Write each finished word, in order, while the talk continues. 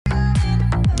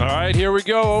All right, here we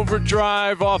go.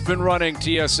 Overdrive off and running.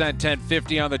 TSN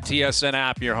 1050 on the TSN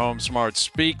app, your home smart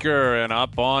speaker, and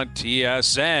up on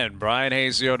TSN. Bryan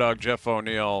Hayes, the O-Dog, Jeff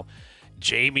O'Neill,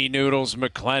 Jamie Noodles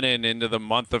McLennan into the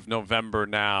month of November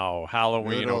now.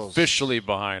 Halloween Noodles. Officially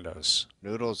behind us.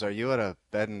 Noodles, are you at a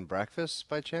bed and breakfast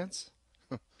by chance?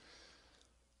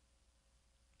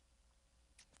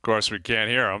 Of course, we can't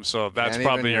hear him, so that's Can't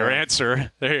probably even your hear him.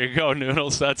 answer. There you go,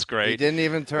 Noodles. That's great. He didn't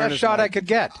even turn Best his shot mic. I could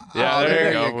get. Yeah, Oh, there you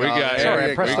there go. you We go. got you. Sorry, I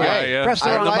We pressed got the- you. pressed the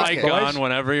Put wrong the button, mic boys. on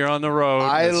whenever you're on the road.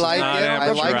 I It's like not it. I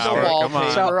amateur like the hour. Come on.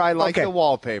 wallpaper. I like Okay. the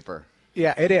wallpaper.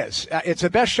 Yeah, it is. It's the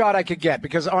best shot I could get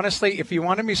because honestly, if you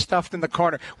wanted me stuffed in the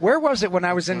corner, where was it when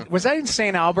I was in? Was I in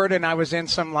St. Albert and I was in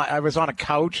I was on a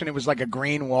couch and it was like a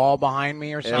green wall behind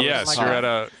me or something? Yes, like you're that? at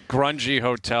a grungy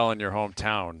hotel in your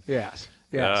hometown. Yes.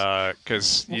 Yes.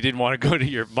 Because you didn't want to go to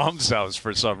your mom's house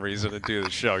for some reason and do the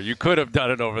show. You could have done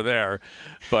it over there,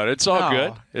 but it's all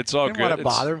good. It's all Didn't good. Want to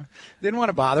bother. Didn't want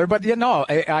to bother, but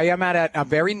I am at a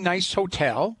very nice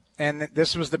hotel, and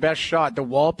this was the best shot. The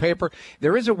wallpaper.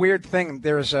 There is a weird thing.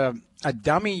 There's a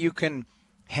dummy you can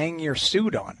hang your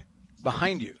suit on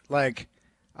behind you, like.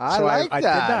 I So like I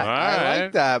that. did that. All I right.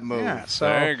 like that move. Yeah, so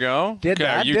There you go. Did Okay,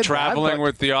 that, are you did traveling that, but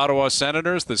with the Ottawa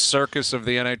Senators, the circus of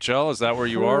the NHL? Is that where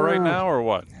you are right now, or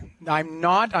what? I'm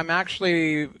not. I'm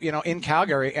actually, in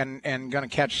Calgary and going to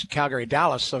catch Calgary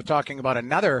Dallas. So talking about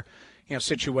another,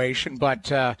 situation.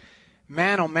 But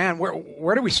man, oh man,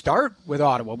 where do we start with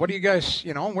Ottawa? What do you guys,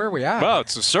 where are we at? Well,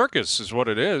 it's a circus is what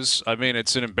it is. I mean,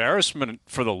 it's an embarrassment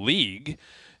for the league.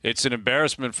 It's an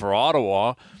embarrassment for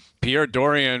Ottawa. Pierre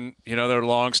Dorion, their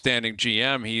longstanding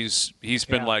GM, he's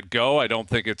been let go. I don't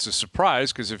think it's a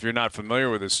surprise because if you're not familiar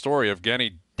with his story,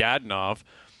 Evgenii Dadonov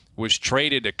was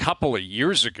traded a couple of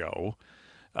years ago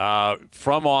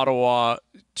from Ottawa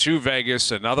to Vegas,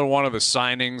 another one of the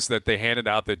signings that they handed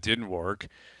out that didn't work.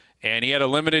 And he had a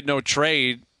limited no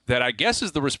trade that I guess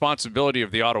is the responsibility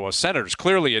of the Ottawa Senators.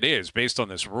 Clearly it is, based on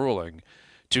this ruling,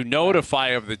 to notify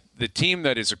of the team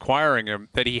that is acquiring him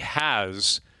that he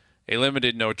has a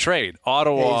limited no trade.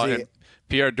 Ottawa Hazy. and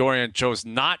Pierre Dorion chose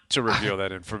not to reveal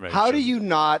that information. How do you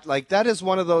not, that is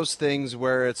one of those things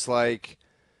where it's like,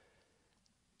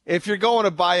 if you're going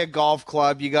to buy a golf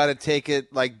club, you got to take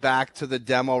it back to the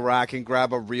demo rack and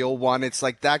grab a real one. It's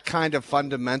like that kind of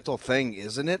fundamental thing,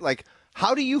 isn't it?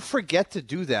 How do you forget to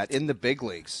do that in the big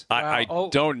leagues? I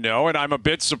don't know, and I'm a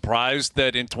bit surprised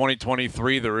that in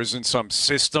 2023 there isn't some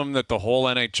system that the whole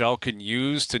NHL can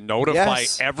use to notify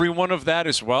everyone of that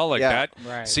as well. That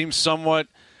seems somewhat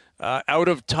out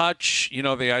of touch.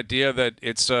 The idea that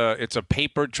it's a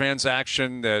paper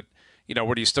transaction that,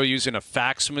 what are you still using a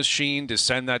fax machine to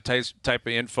send that type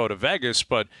of info to Vegas?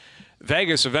 But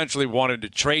Vegas eventually wanted to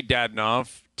trade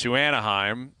Dadonov to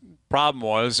Anaheim. Problem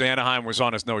was Anaheim was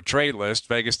on his no-trade list.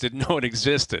 Vegas didn't know it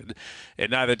existed,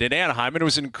 and neither did Anaheim. And it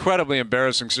was an incredibly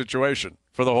embarrassing situation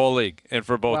for the whole league and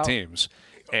for both teams.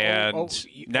 And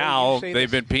now they've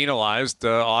been penalized.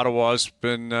 Ottawa's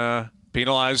been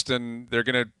penalized, and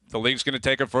the league's going to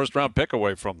take a first-round pick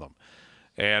away from them.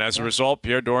 And as a result,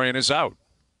 Pierre Dorion is out.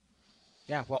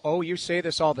 Yeah, well, you say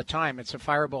this all the time. It's a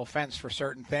fireable offense for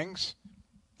certain things.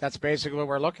 That's basically what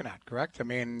we're looking at, correct? I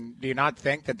mean, do you not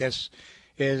think that this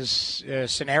is a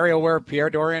scenario where Pierre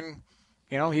Dorion,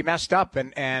 he messed up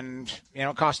and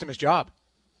cost him his job?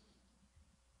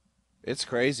 It's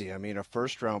crazy. I mean, a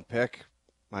first-round pick.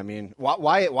 I mean,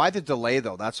 why the delay,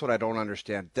 though? That's what I don't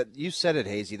understand. You said it,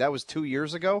 Hazy. That was 2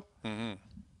 years ago? Mm-hmm.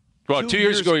 Well, 2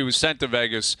 years ago he was sent to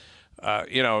Vegas. A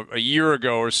year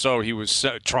ago or so he was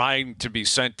trying to be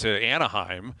sent to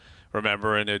Anaheim,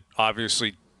 remember, and it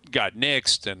obviously got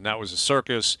nixed, and that was a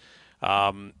circus.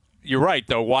 You're right,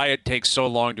 though, why it takes so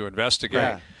long to investigate.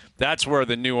 Yeah. That's where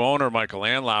the new owner, Michael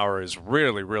Andlauer, is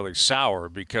really, really sour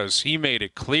because he made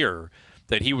it clear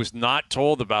that he was not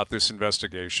told about this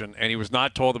investigation, and he was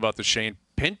not told about the Shane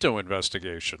Pinto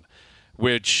investigation,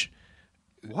 which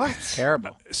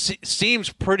Terrible. Seems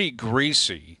pretty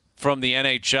greasy from the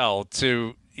NHL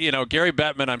to, Gary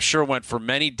Bettman, I'm sure, went for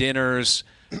many dinners,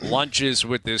 lunches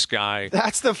with this guy.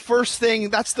 That's the first thing.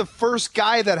 That's the first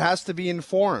guy that has to be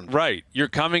informed. Right. You're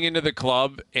coming into the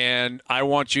club, and I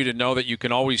want you to know that you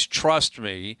can always trust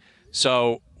me.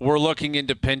 So we're looking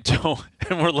into Pinto,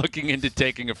 and we're looking into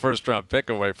taking a first-round pick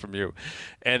away from you.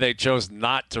 And they chose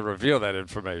not to reveal that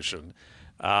information.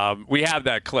 We have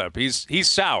that clip.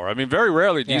 He's sour. I mean, very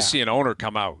rarely do you see an owner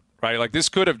come out, right? This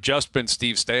could have just been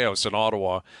Steve Staios in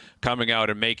Ottawa coming out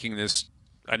and making this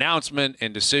announcement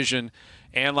and decision.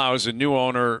 Andlau is a new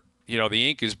owner. The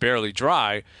ink is barely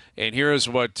dry. And here's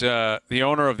what the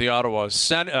owner of the Ottawa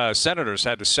Senators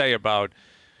had to say about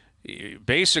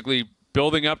basically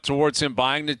building up towards him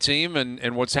buying the team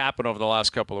and what's happened over the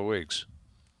last couple of weeks?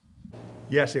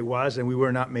 Yes, it was, and we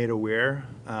were not made aware.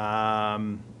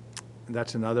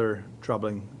 That's another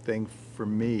troubling thing for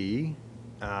me,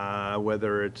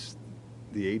 whether it's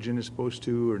the agent is supposed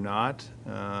to or not.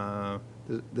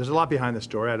 There's a lot behind the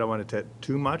story. I don't want to tell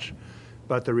too much,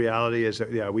 but the reality is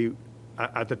that, we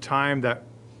at the time that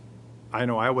I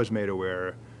know I was made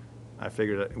aware, I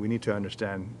figured that we need to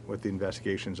understand what the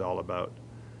investigation's all about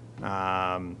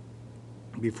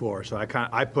before. So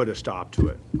I put a stop to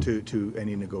it, to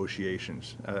any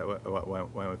negotiations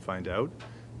when we find out,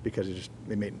 because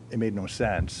it made no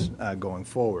sense going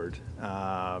forward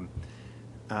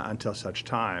until such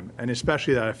time, and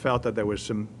especially that I felt that there was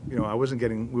some, we weren't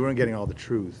getting all the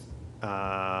truth,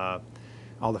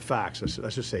 all the facts.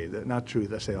 Let's just say that, not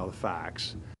truth. Let's say all the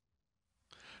facts.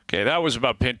 Okay, that was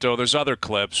about Pinto. There's other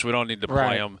clips. We don't need to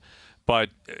play them. But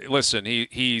listen,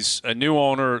 he's a new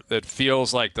owner that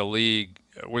feels like the league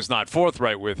was not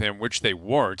forthright with him, which they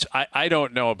weren't. I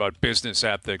don't know about business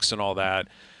ethics and all that.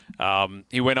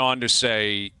 He went on to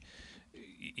say,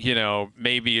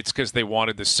 maybe it's because they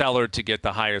wanted the seller to get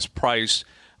the highest price.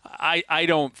 I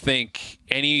don't think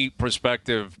any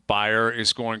prospective buyer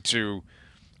is going to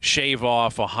shave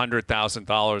off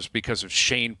 $100,000 because of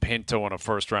Shane Pinto and a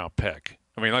first-round pick.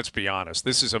 I mean, let's be honest.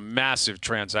 This is a massive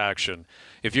transaction.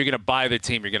 If you're going to buy the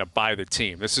team, you're going to buy the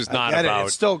team. This is not about.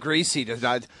 It's still greasy. It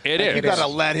is. You got to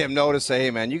let him know to say, hey,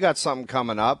 man, you got something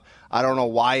coming up. I don't know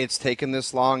why it's taken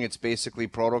this long. It's basically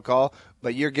protocol,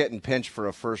 but you're getting pinched for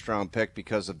a first-round pick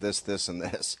because of this, this, and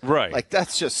this. Right. Like,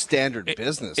 that's just standard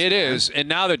business. It is. And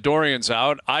now that Dorion's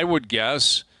out, I would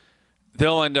guess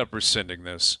they'll end up rescinding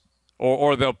this,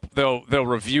 or they'll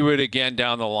review it again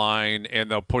down the line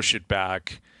and they'll push it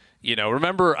back.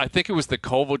 Remember, I think it was the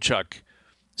Kovalchuk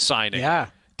signing. Yeah.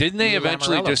 Didn't they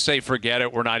eventually just say, forget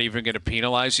it, we're not even going to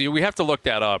penalize you? We have to look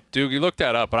that up. Dude, you look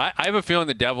that up. But I have a feeling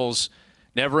the Devils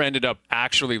never ended up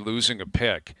actually losing a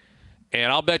pick.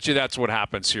 And I'll bet you that's what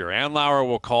happens here. Andlauer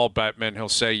will call Bettman. He'll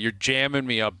say, you're jamming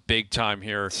me up big time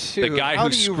here. Dude, the guy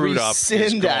who screwed up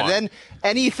is gone. Then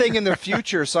anything in the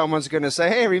future, someone's going to say,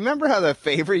 hey, remember how the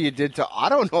favor you did to – I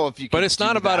don't know if you can But it's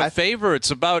not about a favor.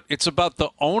 It's about the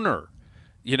owner.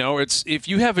 It's if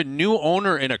you have a new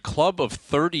owner in a club of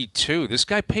 32, this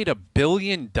guy paid $1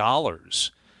 billion.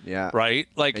 Yeah. Right?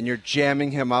 And you're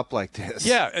jamming him up like this.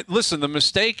 Yeah. Listen, the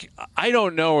mistake, I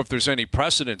don't know if there's any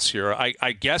precedence here.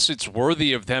 I guess it's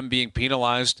worthy of them being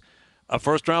penalized a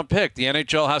first-round pick. The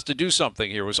NHL has to do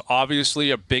something here. It was obviously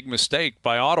a big mistake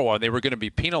by Ottawa, and they were going to be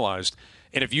penalized.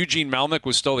 And if Eugene Melnyk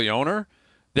was still the owner,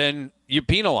 then you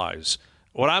penalize.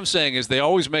 What I'm saying is they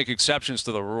always make exceptions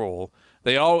to the rule.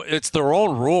 It's their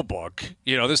own rule book.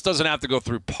 This doesn't have to go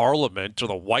through Parliament or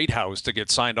the White House to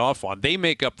get signed off on. They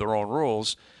make up their own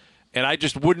rules. And I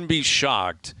just wouldn't be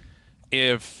shocked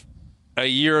if a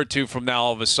year or two from now,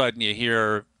 all of a sudden you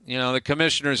hear, the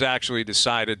commissioners actually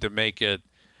decided to make it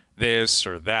this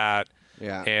or that.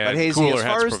 Yeah. And but Hazy, as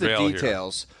far as the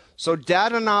details, so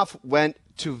Dadonov went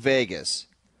to Vegas.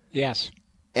 Yes.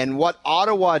 And what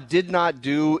Ottawa did not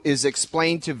do is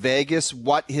explain to Vegas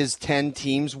what his 10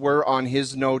 teams were on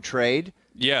his no trade.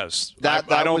 Yes. I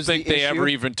don't think they ever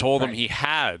even told him he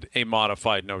had a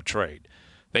modified no trade.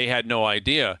 They had no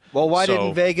idea. Well, why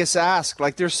didn't Vegas ask?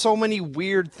 Like, there's so many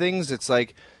weird things. It's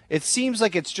like, it seems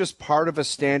like it's just part of a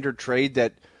standard trade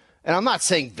that, and I'm not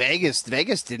saying Vegas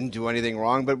didn't do anything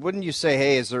wrong, but wouldn't you say,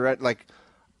 hey, is there, like,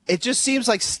 it just seems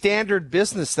like standard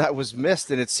business that was missed,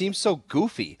 and it seems so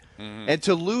goofy. Mm-hmm. And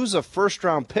to lose a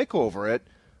first-round pick over it,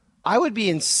 I would be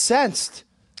incensed.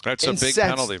 That's a big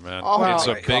penalty, man. Oh, it's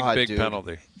a big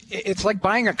penalty. It's like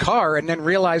buying a car and then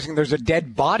realizing there's a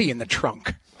dead body in the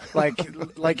trunk. Like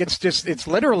it's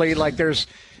literally like there's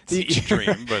It's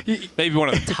extreme, but maybe one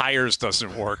of the tires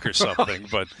doesn't work or something.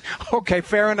 But okay,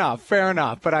 fair enough.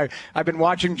 But I've been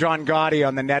watching John Gotti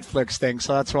on the Netflix thing,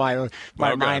 so that's why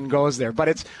my mind goes there. But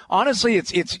it's honestly,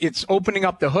 it's opening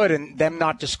up the hood and them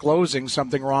not disclosing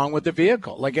something wrong with the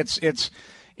vehicle. Like it's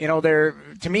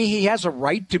to me, he has a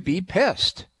right to be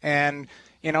pissed. And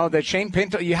the Shane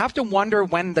Pinto, you have to wonder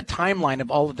when the timeline of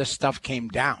all of this stuff came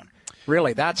down.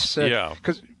 Really, that's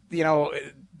because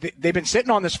they've been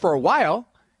sitting on this for a while.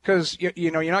 Because,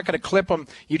 you're not going to clip them.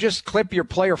 You just clip your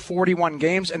player 41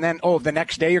 games, and then, the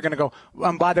next day you're going to go,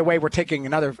 by the way, we're taking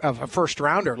another a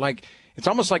first-rounder. Like, it's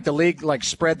almost like the league,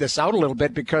 spread this out a little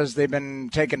bit because they've been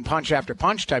taking punch after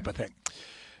punch type of thing.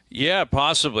 Yeah,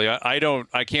 possibly.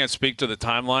 I can't speak to the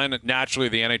timeline. Naturally,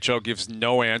 the NHL gives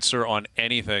no answer on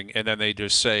anything, and then they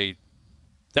just say,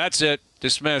 that's it,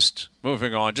 dismissed,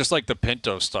 moving on, just like the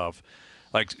Pinto stuff.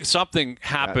 Like something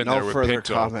happened there with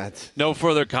Pinto. No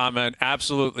further comment.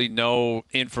 Absolutely no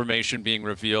information being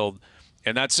revealed.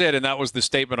 And that's it. And that was the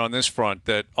statement on this front,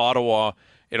 that Ottawa,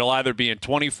 it'll either be in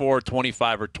 24,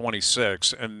 25, or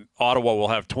 26. And Ottawa will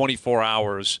have 24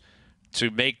 hours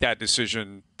to make that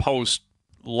decision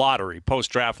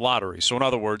post-draft lottery. So in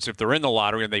other words, if they're in the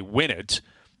lottery and they win it,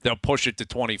 they'll push it to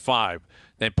 25,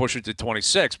 then push it to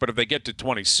 26. But if they get to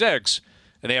 26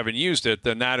 and they haven't used it,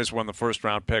 then that is when the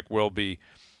first-round pick will be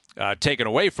taken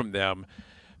away from them.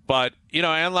 But,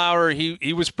 Andlauer,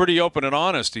 he was pretty open and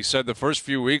honest. He said the first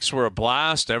few weeks were a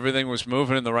blast. Everything was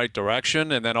moving in the right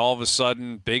direction. And then all of a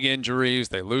sudden, big injuries.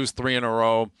 They lose 3 in a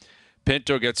row.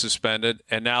 Pinto gets suspended.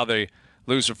 And now they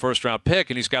lose a first-round pick,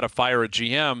 and he's got to fire a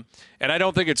GM. And I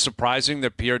don't think it's surprising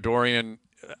that Pierre Dorion –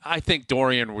 I think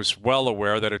Dorion was well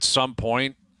aware that at some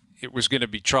point it was going to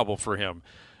be trouble for him.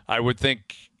 I would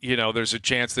think, there's a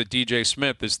chance that DJ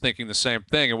Smith is thinking the same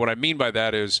thing. And what I mean by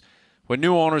that is when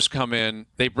new owners come in,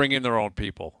 they bring in their own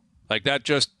people. Like that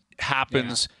just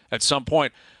happens at some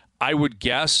point. I would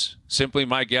guess, simply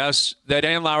my guess, that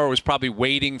Andlauer was probably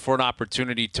waiting for an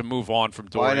opportunity to move on from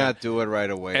Dorion. Why not do it right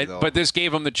away, though? But this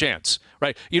gave him the chance,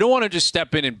 right? You don't want to just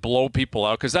step in and blow people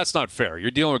out because that's not fair.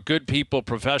 You're dealing with good people,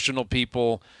 professional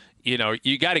people.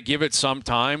 You got to give it some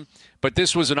time. But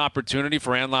this was an opportunity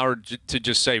for Andlauer to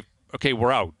just say, okay,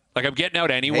 we're out. Like, I'm getting out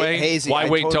anyway. Hazy, why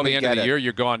wait until totally the end of the year?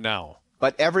 You're gone now.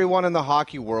 But everyone in the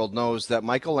hockey world knows that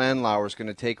Michael Andlauer is going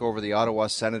to take over the Ottawa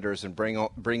Senators and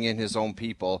bring in his own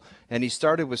people. And he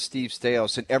started with Steve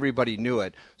Staios, and everybody knew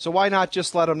it. So why not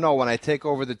just let him know when I take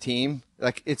over the team?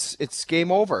 Like it's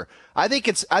game over. I think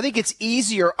it's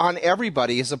easier on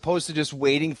everybody as opposed to just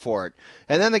waiting for it.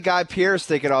 And then the guy Pierre's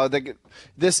thinking,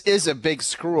 this is a big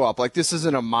screw up. Like this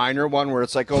isn't a minor one where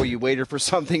it's like, oh, you waited for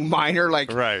something minor.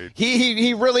 Like right.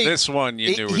 He really this one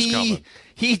you knew was coming.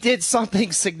 He did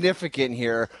something significant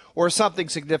here, or something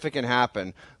significant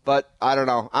happened. But I don't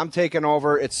know. I'm taking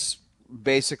over. It's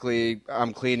basically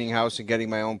I'm cleaning house and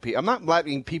getting my own people. I'm not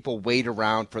letting people wait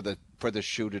around for the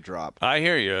shoe to drop. I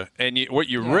hear you. And what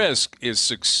you risk is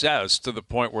success to the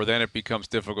point where then it becomes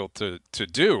difficult to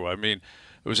do. I mean,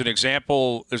 there was an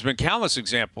example. There's been countless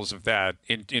examples of that.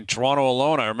 In Toronto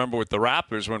alone, I remember with the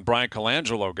Raptors when Brian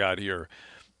Colangelo got here.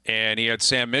 And he had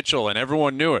Sam Mitchell, and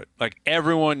everyone knew it. Like,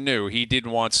 everyone knew he didn't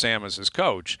want Sam as his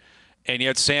coach. And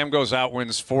yet Sam goes out,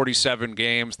 wins 47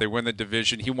 games. They win the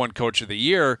division. He won Coach of the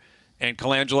Year, and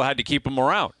Colangelo had to keep him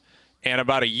around. And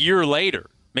about a year later,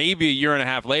 maybe a year and a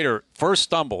half later, first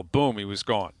stumble, boom, he was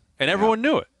gone. And everyone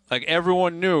knew it. Like,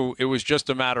 everyone knew it was just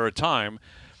a matter of time.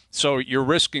 So you're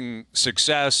risking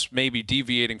success, maybe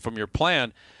deviating from your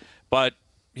plan. But,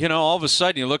 all of a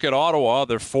sudden, you look at Ottawa,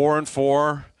 they're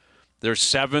 4-4. They're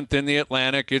 7th in the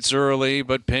Atlantic. It's early,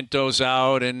 but Pinto's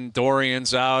out and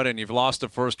Dorion's out, and you've lost a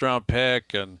first-round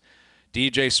pick, and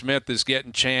DJ Smith is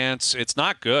getting chance. It's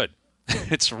not good.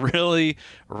 It's really,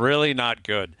 really not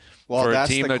good for a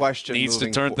team that needs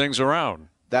to turn things around.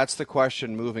 That's the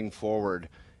question moving forward.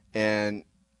 And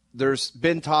there's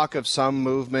been talk of some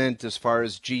movement as far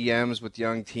as GMs with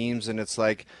young teams, and it's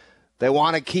like – they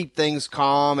want to keep things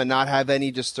calm and not have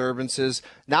any disturbances.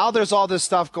 Now there's all this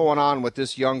stuff going on with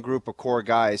this young group of core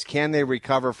guys. Can they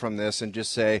recover from this and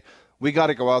just say, we got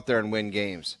to go out there and win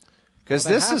games? Because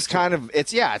this is kind of,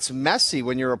 it's messy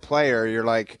when you're a player. You're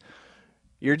like,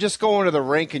 you're just going to the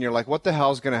rink and you're like, what the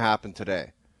hell is going to happen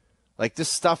today? Like, this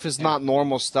stuff is not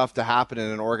normal stuff to happen in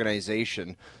an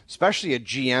organization, especially a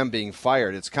GM being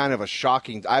fired. It's kind of a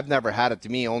shocking, I've never had it to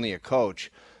me, only a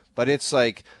coach. But it's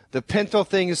like, the Pinto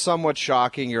thing is somewhat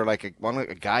shocking. You're like,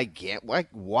 a guy get like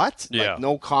what? Yeah. Like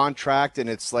no contract, and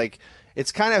it's like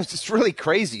it's kind of just really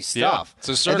crazy stuff. Yeah, it's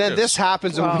a circus. And then this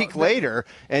happens a week later,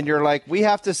 and you're like, we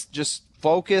have to just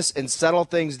focus and settle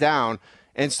things down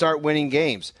and start winning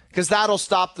games because that'll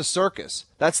stop the circus.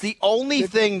 That's the only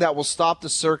thing that will stop the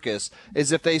circus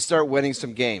is if they start winning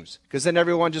some games because then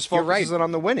everyone just focuses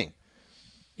on the winning.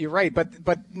 You're right,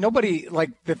 but nobody, like,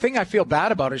 the thing I feel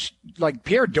bad about is, like,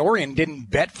 Pierre Dorion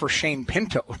didn't bet for Shane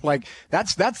Pinto. Like,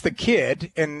 that's the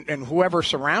kid and whoever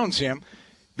surrounds him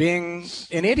being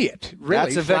an idiot,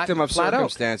 really. That's a victim of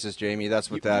circumstances, Jamie. That's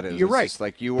what that is. You're right. It's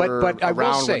like you were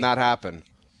around when that happened.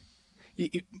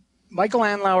 Michael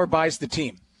Andlauer buys the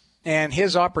team, and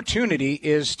his opportunity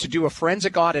is to do a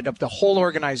forensic audit of the whole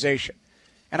organization.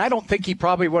 And I don't think he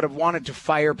probably would have wanted to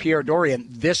fire Pierre Dorion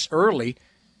this early,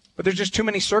 but there's just too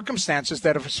many circumstances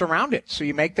that have surrounded it. So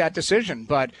you make that decision.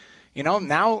 But,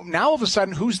 now all of a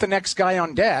sudden, who's the next guy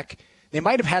on deck? They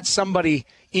might have had somebody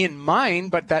in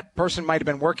mind, but that person might have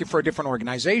been working for a different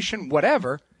organization,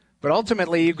 whatever. But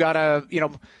ultimately, you've got to,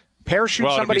 parachute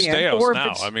somebody in. Staios Or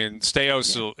now. I mean,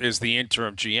 Staios is the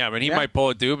interim GM, and he might pull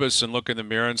a Dubas and look in the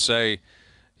mirror and say,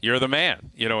 "You're the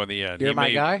man." In the end, You're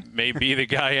my guy. May be the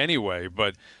guy anyway.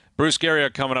 But Bruce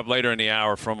Garriott coming up later in the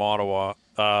hour from Ottawa.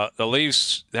 The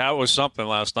Leafs, that was something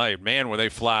last night. Man, were they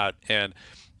flat. And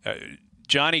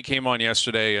Johnny came on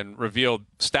yesterday and revealed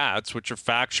stats, which are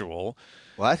factual.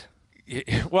 What?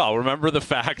 Well, remember the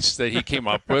facts that he came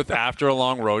up with after a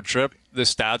long road trip. The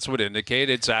stats would indicate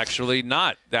it's actually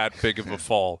not that big of a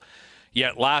fall.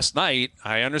 Yet last night,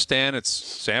 I understand it's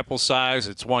sample size,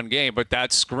 it's one game, but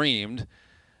that screamed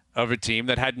of a team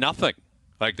that had nothing.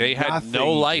 Like they had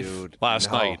no life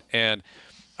last night. And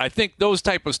I think those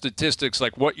type of statistics,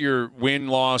 like what your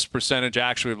win-loss percentage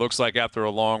actually looks like after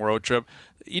a long road trip,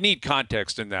 you need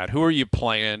context in that. Who are you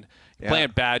playing?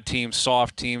 Playing bad teams,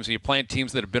 soft teams. Are you playing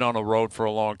teams that have been on the road for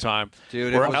a long time?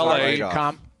 Dude, LA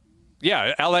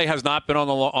has not been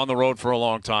on the road for a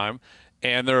long time,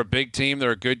 and they're a big team.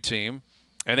 They're a good team,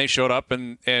 and they showed up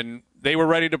and they were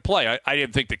ready to play. I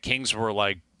didn't think the Kings were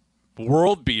like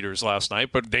world beaters last night,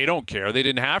 but they don't care. They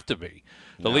didn't have to be.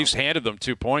 The Leafs handed them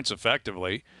 2 points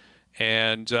effectively,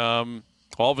 and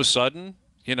all of a sudden,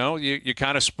 you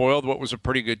kind of spoiled what was a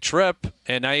pretty good trip,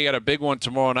 and now you got a big one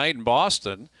tomorrow night in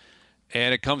Boston.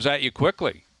 And it comes at you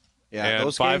quickly. Yeah, and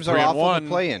those games are awful to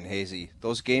play in, Hazy.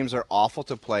 Those games are awful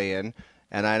to play in.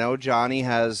 And I know Johnny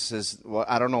has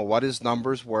I don't know what his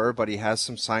numbers were, but he has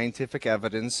some scientific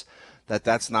evidence that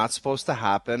that's not supposed to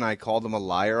happen. I called him a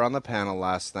liar on the panel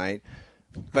last night.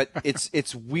 But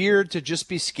it's weird to just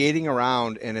be skating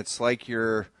around, and it's like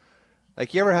you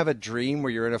ever have a dream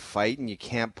where you're in a fight and you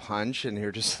can't punch and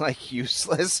you're just like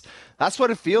useless? That's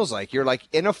what it feels like. You're like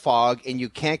in a fog and you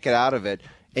can't get out of it.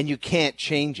 And you can't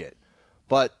change it.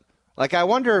 But, I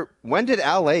wonder, when did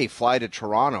L.A. fly to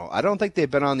Toronto? I don't think they've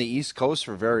been on the East Coast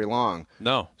for very long.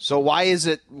 No. So why is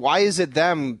it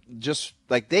them just,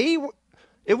 I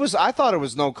thought it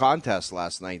was no contest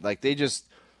last night.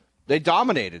 They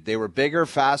dominated. They were bigger,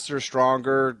 faster,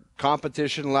 stronger,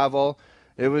 competition level.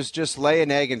 It was just lay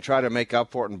an egg and try to make up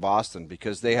for it in Boston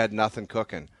because they had nothing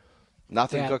cooking.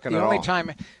 Nothing cooking at all.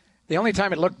 The only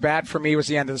time it looked bad for me was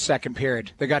the end of the second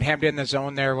period. They got hemmed in the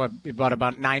zone there,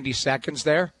 about 90 seconds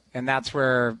there, and that's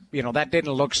where, that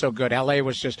didn't look so good. LA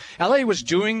was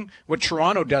doing what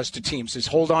Toronto does to teams, is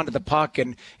hold on to the puck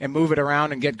and move it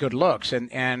around and get good looks.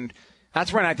 And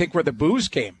that's when I think where the boos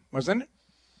came, wasn't it?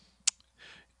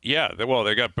 Yeah,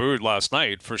 they got booed last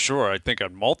night for sure, I think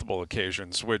on multiple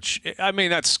occasions, which, I mean,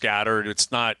 that's scattered.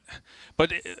 It's not –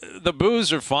 but the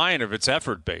boos are fine if it's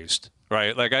effort-based.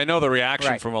 Right, I know the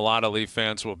reaction from a lot of Leaf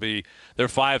fans will be they're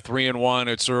 5-3-1.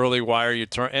 It's early. Why are you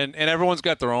and everyone's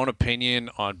got their own opinion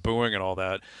on booing and all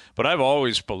that. But I've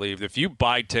always believed if you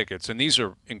buy tickets, and these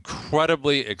are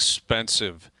incredibly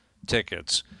expensive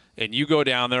tickets, and you go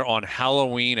down there on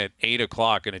Halloween at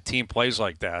 8:00 and a team plays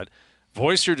like that,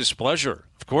 voice your displeasure.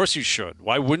 Of course you should.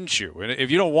 Why wouldn't you? And if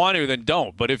you don't want to, then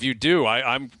don't. But if you do,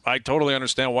 I totally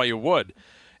understand why you would.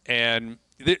 And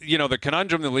the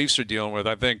conundrum the Leafs are dealing with,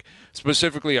 I think,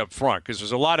 specifically up front, because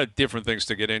there's a lot of different things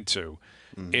to get into,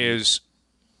 is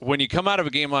when you come out of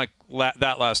a game like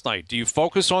that last night, do you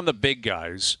focus on the big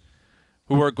guys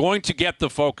who are going to get the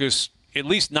focus at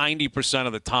least 90%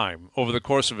 of the time over the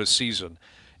course of a season?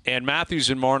 And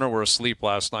Matthews and Marner were asleep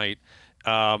last night.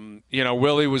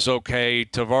 Willie was okay.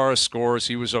 Tavares scores.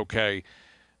 He was okay.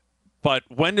 But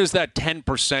when does that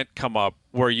 10% come up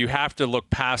where you have to look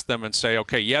past them and say,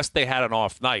 okay, yes, they had an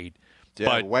off night,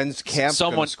 but when's Camp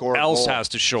someone score else has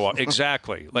to show up?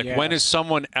 Exactly. When is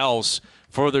someone else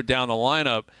further down the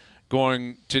lineup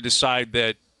going to decide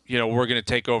that, we're going to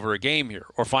take over a game here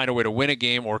or find a way to win a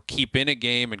game or keep in a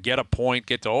game and get a point,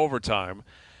 get to overtime?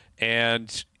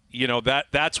 And,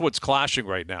 that's what's clashing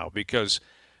right now because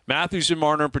Matthews and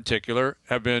Marner in particular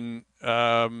have been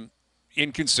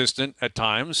inconsistent at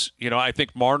times. I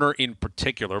think Marner in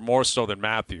particular, more so than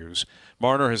Matthews.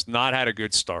 Marner has not had a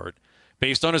good start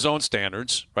based on his own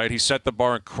standards, right? He set the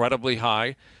bar incredibly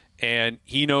high, and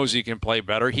he knows he can play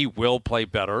better. He will play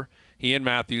better. He and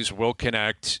Matthews will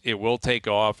connect. It will take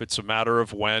off. It's a matter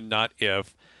of when, not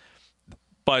if.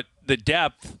 But the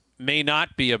depth may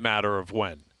not be a matter of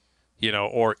when,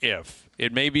 or if.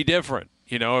 It may be different.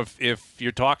 If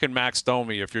you're talking Max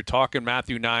Domi, if you're talking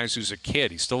Matthew Nyes, who's a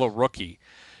kid, he's still a rookie.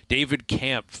 David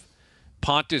Kampf,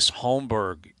 Pontus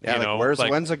Holmberg.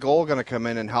 When's a goal going to come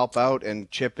in and help out and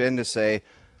chip in to say,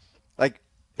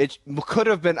 it could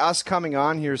have been us coming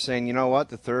on here saying, you know what,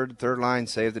 the third line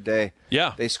saved the day.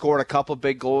 Yeah. They scored a couple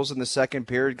big goals in the second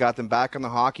period, got them back in the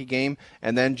hockey game,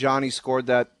 and then Johnny scored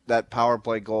that power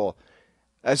play goal.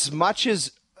 As much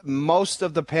as most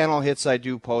of the panel hits I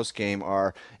do post game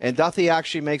are, and Duthie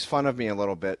actually makes fun of me a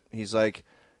little bit. He's like,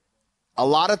 a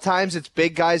lot of times it's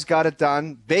big guys got it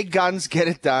done, big guns get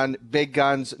it done, big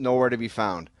guns nowhere to be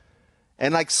found.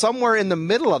 And like somewhere in the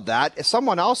middle of that,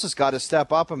 someone else has got to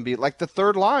step up and be like the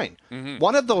third line. Mm-hmm.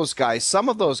 One of those guys, some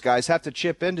of those guys have to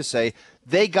chip in to say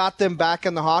they got them back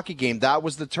in the hockey game. That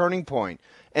was the turning point.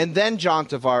 And then John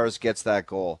Tavares gets that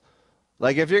goal.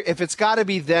 Like if it's got to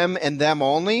be them and them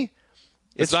only,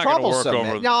 it's not troublesome.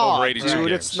 Work over 82 dude,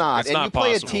 games. It's not. It's and not you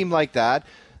play possible.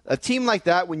 a team like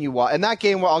that when you watch. And that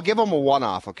game, well, I'll give them a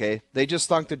one-off, okay? They just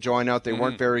stunk the joint out. They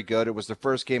weren't very good. It was the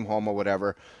first game home or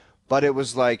whatever. But it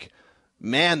was like,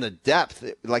 man, the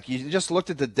depth. Like you just looked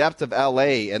at the depth of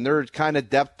LA, and their kind of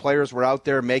depth players were out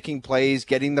there making plays,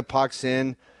 getting the pucks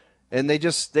in, and they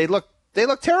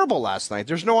looked terrible last night.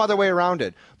 There's no other way around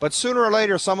it. But sooner or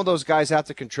later, some of those guys have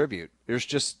to contribute. There's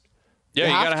just you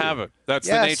got to have it. That's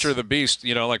the nature of the beast.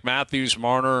 You know, like Matthews,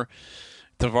 Marner,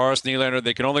 Tavares, Nylander,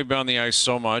 they can only be on the ice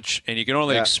so much, and you can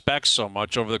only expect so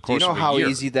much over the course of a year. Do you know how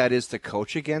easy that is to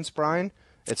coach against, Brian?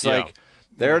 It's like,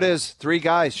 there it is, 3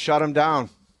 guys, shut them down.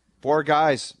 4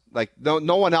 guys. Like, no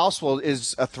one else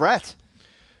is a threat.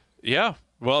 Yeah.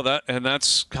 Well,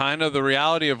 that's kind of the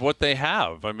reality of what they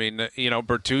have. I mean,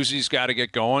 Bertuzzi's got to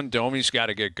get going. Domi's got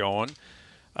to get going.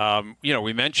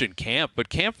 We mentioned Camp, but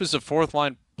Camp is a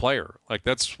fourth-line player. Like,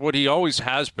 that's what he always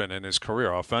has been in his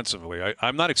career offensively.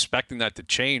 I'm not expecting that to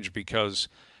change because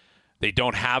they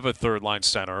don't have a third-line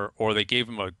center or they gave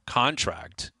him a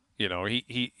contract.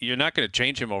 You're not going to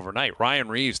change him overnight. Ryan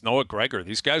Reeves, Noah Gregor,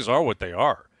 these guys are what they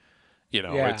are.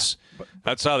 That's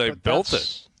how they built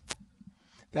it.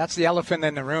 That's the elephant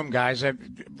in the room, guys.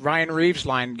 Ryan Reeves'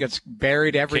 line gets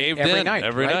buried every night.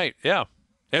 Every right? night, yeah.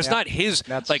 And it's not his.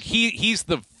 He's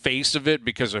the face of it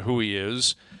because of who he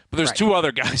is. But there's 2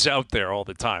 other guys out there all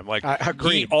the time. Like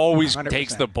he always 100%.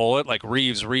 Takes the bullet. Like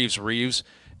Reeves.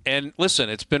 And listen,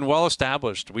 it's been well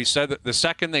established. We said that the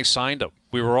second they signed him,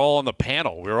 we were all on the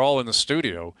panel. We were all in the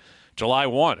studio, July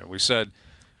 1, and we said,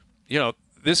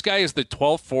 this guy is the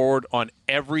 12th forward on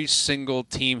every single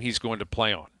team he's going to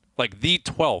play on. Like the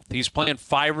 12th. He's playing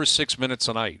 5 or 6 minutes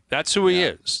a night. That's who he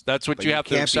is. That's what you have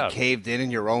to accept. You can't be caved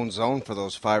in your own zone for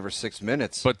those 5 or 6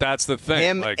 minutes. But that's the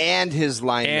thing. Him and his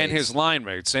line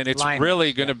mates. And it's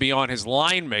really going to be on his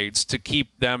line mates to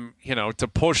keep them, to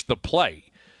push the play.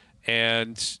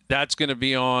 And that's going to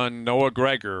be on Noah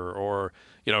Gregor or,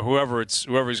 whoever he's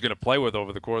going to play with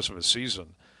over the course of a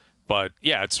season. But,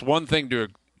 yeah, it's one thing to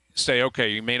say, okay,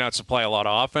 you may not supply a lot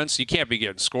of offense. You can't be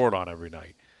getting scored on every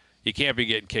night. You can't be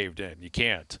getting caved in. You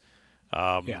can't.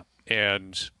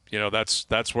 And,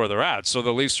 that's where they're at. So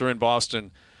the Leafs are in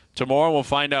Boston tomorrow. We'll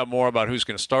find out more about who's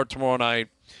going to start tomorrow night.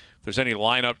 If there's any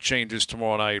lineup changes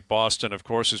tomorrow night, Boston, of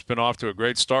course, has been off to a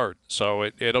great start. So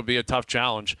it'll be a tough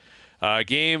challenge.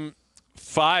 Game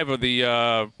 5 of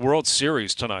the World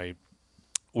Series tonight,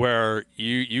 where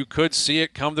you could see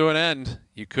it come to an end.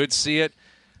 You could see it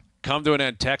come to an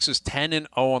end. Texas 10-0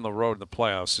 on the road in the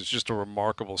playoffs. It's just a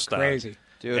remarkable stat. Crazy.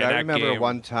 Dude, I remember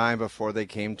one time before they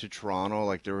came to Toronto,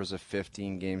 like there was a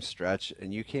 15-game stretch,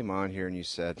 and you came on here and you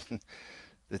said,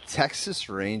 the Texas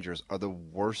Rangers are the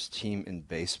worst team in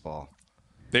baseball.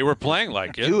 They were playing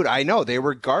like it. Dude, I know. They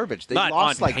were garbage. They Not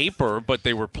lost on paper, but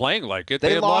they were playing like it.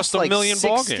 They had lost a million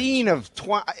ball games. 16 of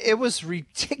 20. It was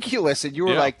ridiculous. And you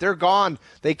were like, they're gone.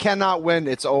 They cannot win.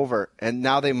 It's over. And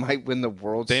now they might win the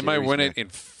World Series. They might win it in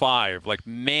 5, like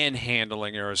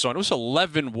manhandling Arizona. It was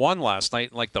 11-1 last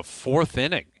night in like the 4th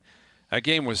inning. That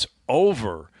game was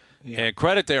over. Yeah. And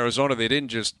credit to Arizona. They didn't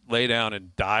just lay down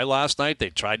and die last night. They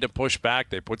tried to push back.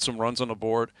 They put some runs on the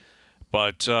board.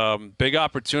 But big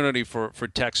opportunity for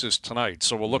Texas tonight.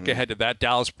 So we'll look ahead to that.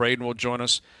 Dallas Braden will join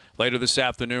us later this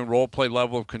afternoon. Role play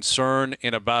level of concern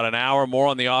in about an hour. More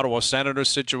on the Ottawa Senators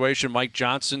situation. Mike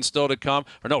Johnson still to come.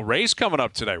 Or no, Ray's coming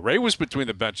up today. Ray was between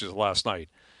the benches last night.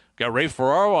 Got Ray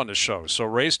Ferraro on the show. So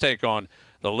Ray's take on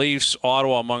the Leafs,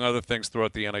 Ottawa, among other things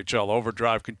throughout the NHL.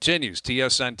 OverDrive continues.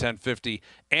 TSN 1050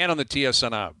 and on the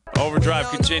TSN app. OverDrive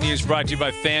continues, brought to you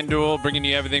by FanDuel, bringing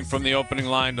you everything from the opening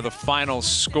line to the final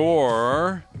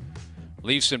score.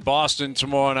 Leafs in Boston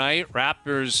tomorrow night.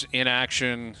 Raptors in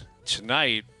action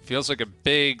tonight. Feels like a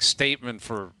big statement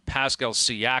for Pascal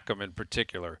Siakam in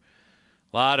particular.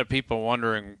 A lot of people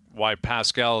wondering why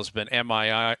Pascal has been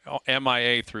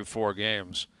MIA through 4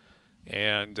 games.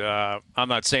 And I'm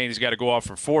not saying he's got to go off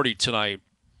for 40 tonight,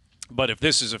 but if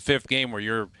this is a 5th game where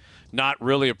you're not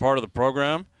really a part of the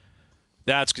program,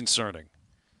 that's concerning.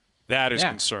 That is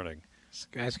concerning. This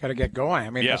guy's got to get going.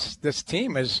 I mean, this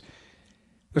team is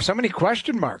There's so many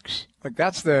question marks. Like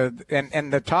that's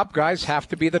and the top guys have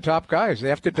to be the top guys. They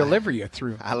have to deliver you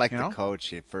through. I like the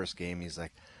coach. First game, he's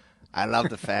like, I love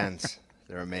the fans.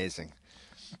 They're amazing.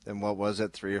 Then what was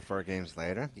it? 3 or 4 games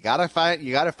later, you gotta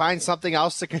find something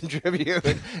else to contribute.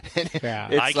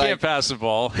 I can't pass the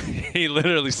ball. He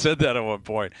literally said that at one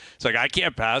point. It's like, I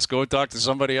can't pass. Go talk to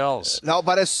somebody else. No,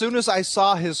 but as soon as I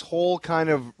saw his whole kind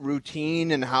of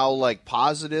routine and how like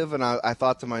positive, and I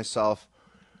thought to myself,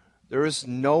 there is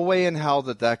no way in hell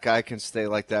that guy can stay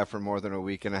like that for more than a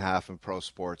week and a half in pro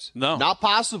sports. No. Not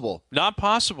possible. Not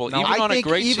possible. No, even on a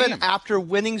great team. I think even after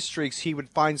winning streaks, he would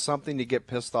find something to get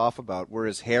pissed off about, where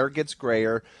his hair gets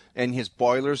grayer and his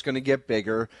boiler's going to get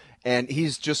bigger and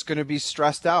he's just going to be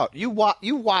stressed out. You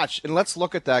watch, and let's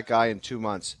look at that guy in 2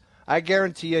 months. I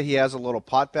guarantee you he has a little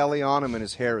pot belly on him and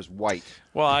his hair is white.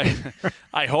 Well,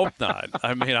 I hope not.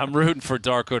 I mean, I'm rooting for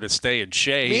Darko to stay in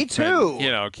shape. Me too.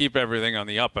 And, keep everything on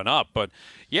the up and up. But,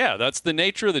 yeah, that's the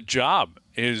nature of the job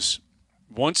is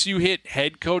once you hit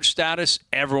head coach status,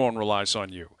 everyone relies on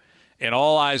you. And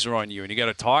all eyes are on you. And you got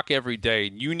to talk every day.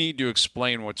 And you need to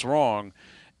explain what's wrong.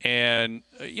 And,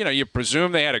 you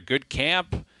presume they had a good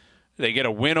camp. They get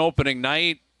a win opening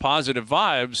night. Positive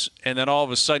vibes, and then all of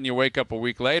a sudden you wake up a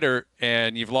week later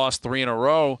and you've lost 3 in a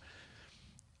row.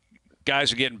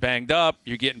 Guys are getting banged up.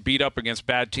 You're getting beat up against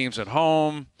bad teams at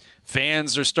home.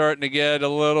 Fans are starting to get a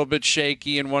little bit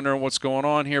shaky and wondering what's going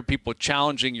on here. People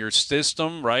challenging your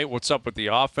system, right? What's up with the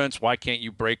offense? Why can't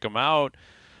you break them out?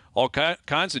 All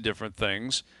kinds of different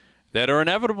things that are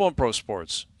inevitable in pro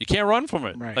sports. You can't run from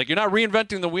it. Right. Like, you're not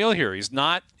reinventing the wheel here. He's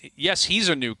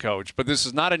a new coach, but this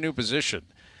is not a new position.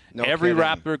 No every kidding.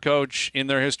 Raptor coach in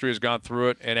their history has gone through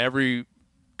it, and every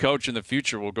coach in the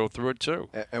future will go through it too.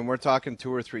 And we're talking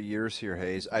 2 or 3 years here,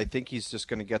 Hayes. I think he's just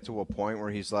going to get to a point where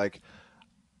he's like,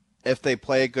 if they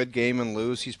play a good game and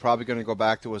lose, he's probably going to go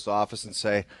back to his office and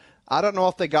say, I don't know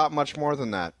if they got much more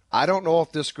than that. I don't know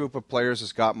if this group of players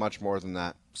has got much more than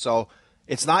that. So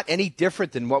it's not any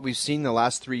different than what we've seen the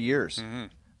last 3 years. Mm-hmm.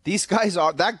 These guys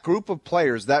are that group of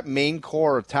players, that main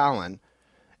core of talent.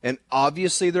 And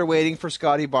obviously they're waiting for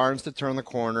Scotty Barnes to turn the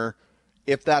corner.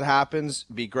 If that happens,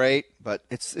 be great. But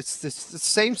it's the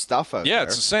same stuff out there. Yeah,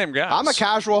 it's the same guys. I'm a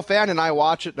casual fan, and I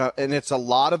watch it, and it's a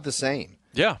lot of the same.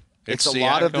 Yeah. It's a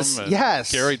lot of this.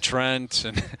 Yes. Gary Trent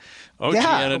and OG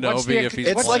Anunoby.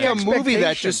 It's like a movie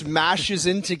that just mashes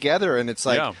in together, and it's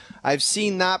like, I've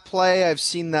seen that play, I've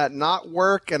seen that not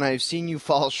work, and I've seen you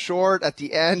fall short at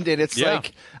the end, and it's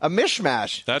like a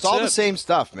mishmash. It's all the same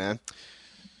stuff, man.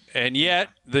 And yet,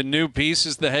 the new piece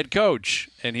is the head coach,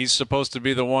 and he's supposed to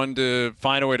be the one to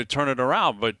find a way to turn it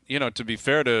around. But, to be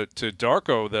fair to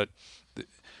Darko, that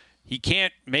he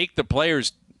can't make the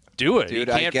players do it. Dude,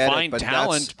 he can't find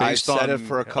talent based on it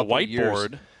for a couple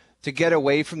whiteboard. Years. To get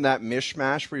away from that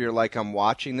mishmash where you're like, I'm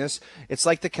watching this. It's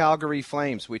like the Calgary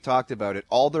Flames. We talked about it.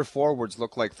 All their forwards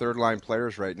look like third-line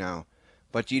players right now.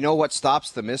 But do you know what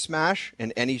stops the mismatch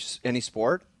in any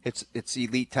sport? It's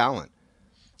elite talent.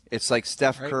 It's like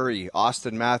Steph Curry,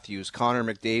 Austin Matthews, Connor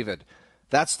McDavid.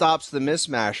 That stops the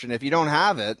mismatch, and if you don't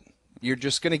have it, you're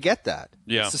just going to get that.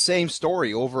 Yeah. It's the same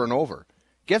story over and over.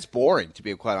 It gets boring, to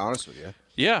be quite honest with you.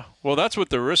 Yeah, well, that's what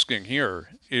they're risking here,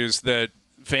 is that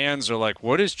fans are like,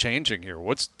 what is changing here?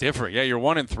 What's different? Yeah, you're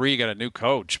 1-3, you got a new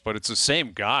coach, but it's the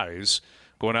same guys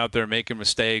going out there making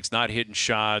mistakes, not hitting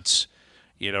shots,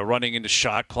 running into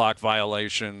shot clock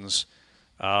violations.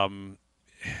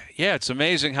 It's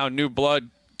amazing how new blood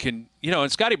can,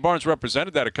 and Scotty Barnes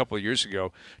represented that a couple of years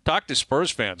ago. Talk to Spurs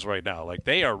fans right now. Like,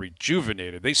 they are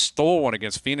rejuvenated. They stole one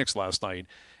against Phoenix last night.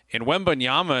 And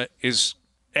Wembanyama is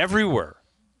everywhere.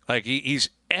 Like, he's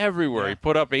everywhere. Yeah. He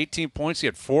put up 18 points. He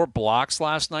had 4 blocks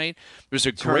last night. There's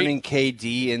a turning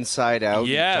KD inside out,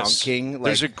 dunking.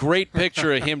 There's a great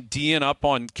picture of him D'ing up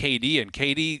on KD. And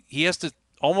KD, he has to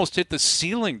almost hit the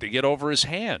ceiling to get over his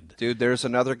hand. Dude, there's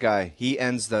another guy. He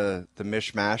ends the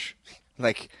mishmash.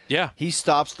 He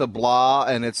stops the blah,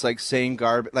 and it's like saying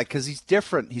garbage. Like, because he's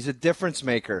different. He's a difference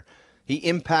maker. He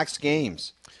impacts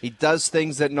games. He does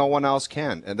things that no one else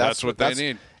can, and that's what they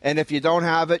need. And if you don't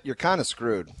have it, you're kind of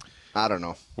screwed. I don't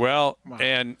know. Well,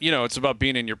 and it's about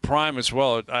being in your prime as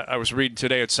well. I was reading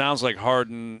today. It sounds like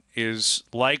Harden is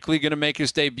likely going to make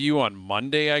his debut on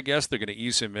Monday. I guess they're going to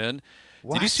ease him in.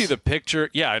 What? Did you see the picture?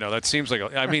 Yeah, I know. That seems like.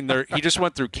 He just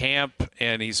went through camp,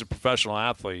 and he's a professional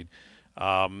athlete.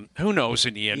 Who knows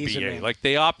in the NBA? Like,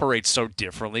 they operate so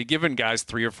differently. Giving guys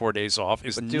 3 or 4 days off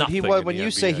is nothing. When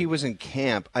you say he was in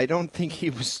camp, I don't think he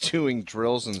was doing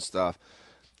drills and stuff.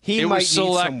 It might was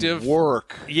selective need some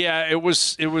work. Yeah, it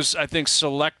was. I think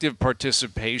selective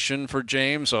participation for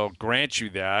James. I'll grant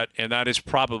you that, and that is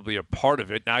probably a part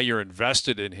of it. Now you're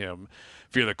invested in him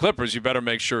if you're the Clippers, you better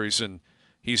make sure he's in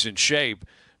shape.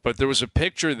 But there was a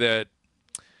picture that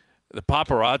the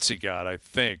paparazzi got, I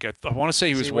think. I want to say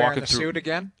he was walking through. Suit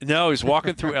again? No, he was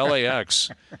walking through LAX.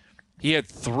 He had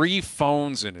 3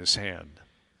 phones in his hand.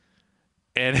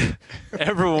 And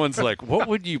everyone's like, what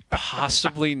would you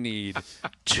possibly need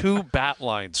 2 bat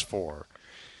lines for?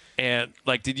 And,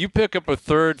 like, did you pick up a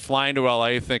third flying to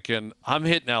L.A. thinking, I'm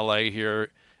hitting L.A. here,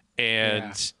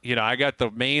 and, I got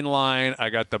the main line, I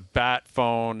got the bat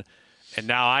phone, and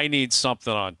now I need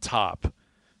something on top.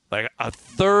 Like, a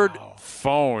third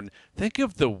phone. Think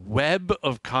of the web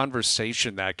of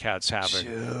conversation that cat's having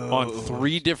on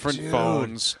 3 different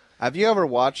phones. Have you ever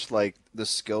watched, like, the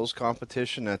skills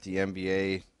competition at the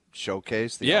NBA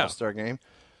showcase, the All-Star game?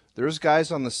 There's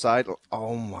guys on the side.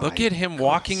 Oh, my God. Look at him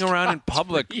walking around in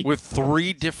public with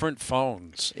 3 different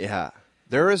phones. Yeah.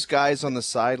 There is guys on the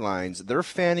sidelines. They're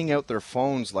fanning out their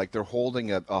phones like they're holding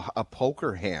a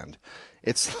poker hand.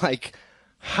 It's like,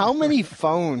 how many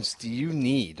phones do you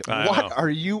need? What are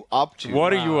you up to?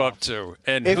 What are you up to?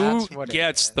 And who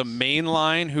gets the main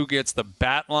line, who gets the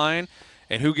bat line,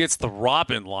 and who gets the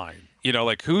Robin line?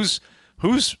 Like who's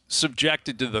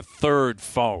subjected to the third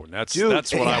phone? That's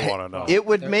what I want to know. It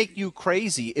would make you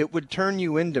crazy. It would turn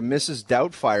you into Mrs.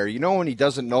 Doubtfire. When he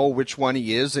doesn't know which one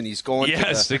he is, and he's going.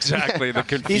 Yes, exactly. The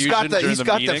confusion. He's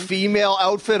got the female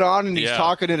outfit on, and he's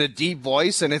talking in a deep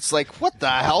voice, and it's like, what the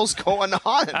hell's going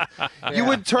on? You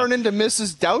would turn into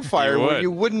Mrs. Doubtfire, where you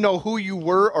wouldn't know who you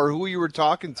were or who you were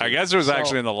talking to. I guess it was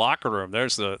actually in the locker room.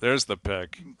 There's the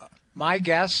pic. My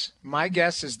guess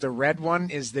is the red one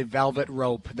is the velvet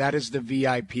rope. That is the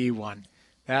VIP one.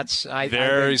 That's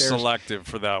very selective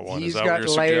for that one. He's is that got what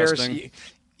you're layers. Suggesting?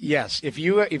 Yes. If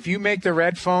you make the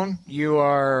red phone, you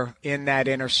are in that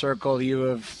inner circle.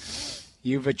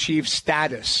 You've achieved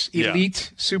status,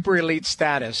 elite, super elite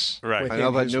status. Right. I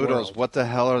know, but Noodles, world. what the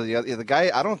hell are the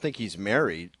guy? I don't think he's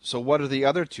married. So what are the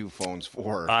other 2 phones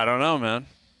for? I don't know, man.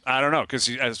 I don't know, because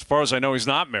as far as I know, he's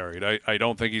not married. I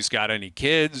don't think he's got any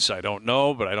kids. I don't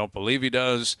know, but I don't believe he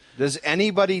does. Does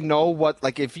anybody know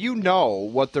if you know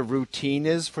what the routine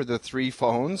is for the 3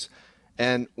 phones,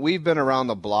 and we've been around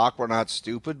the block, we're not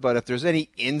stupid, but if there's any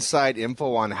inside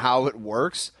info on how it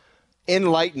works,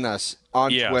 enlighten us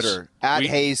on Twitter, at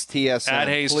Hayes TSN. At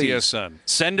Hayes please. TSN.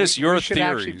 Send us your we should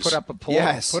theories. Actually put up a poll.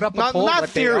 Yes. Put up a poll. Not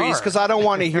theories, because I don't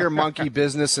want to hear monkey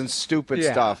business and stupid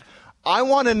stuff. I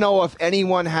want to know if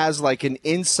anyone has like an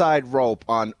inside rope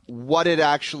on what it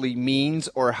actually means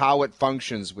or how it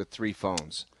functions with 3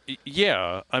 phones.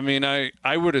 Yeah. I mean,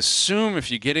 I would assume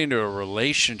if you get into a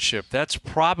relationship, that's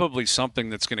probably something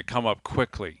that's going to come up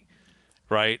quickly.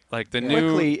 Right? Like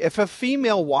if a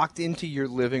female walked into your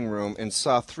living room and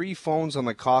saw 3 phones on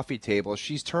the coffee table,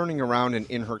 she's turning around and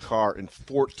in her car in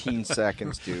 14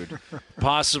 seconds, dude.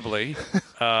 Possibly.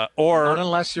 Or not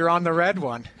unless you're on the red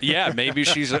one. Yeah, maybe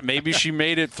she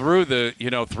made it through the,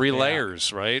 3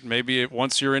 layers, right? Maybe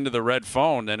once you're into the red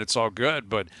phone, then it's all good.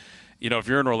 But, if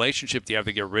you're in a relationship, do you have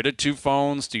to get rid of 2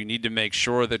 phones? Do you need to make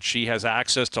sure that she has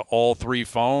access to all 3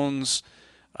 phones?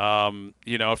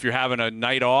 If you're having a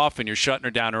night off and you're shutting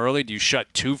her down early, do you shut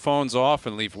 2 phones off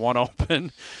and leave 1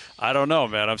 open? I don't know,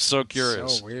 man. I'm so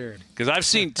curious. So weird. Because I've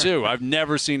seen 2. I've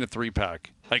never seen a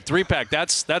 3-pack. Like 3-pack,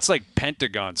 that's like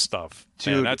Pentagon stuff.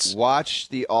 Dude, man, watch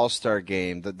the All-Star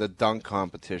game, the dunk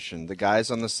competition. The guys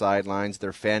on the sidelines,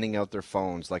 they're fanning out their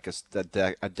phones like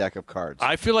a deck of cards.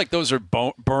 I feel like those are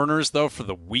burners, though, for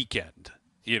the weekend.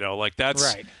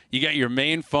 That's right. You get your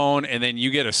main phone, and then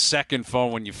you get a second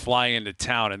phone when you fly into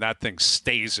town, and that thing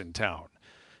stays in town.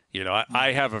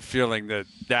 I have a feeling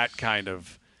that kind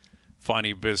of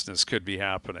funny business could be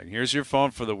happening. Here's your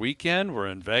phone for the weekend. We're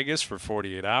in Vegas for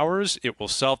 48 hours. It will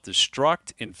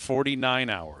self-destruct in 49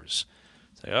 hours.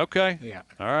 Say, okay,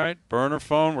 all right, burner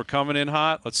phone, we're coming in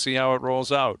hot. Let's see how it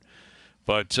rolls out.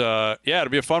 But, it'll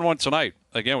be a fun one tonight,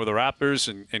 again, with the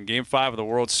Raptors in Game 5 of the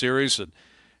World Series. And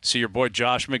see your boy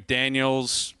Josh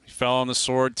McDaniels. He fell on the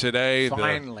sword today.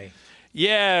 Finally.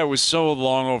 It was so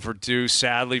long overdue,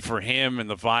 sadly, for him and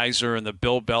the visor and the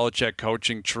Bill Belichick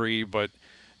coaching tree. But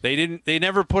they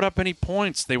never put up any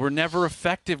points. They were never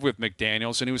effective with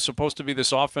McDaniels, and he was supposed to be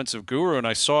this offensive guru. And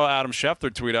I saw Adam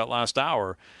Schefter tweet out last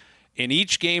hour. In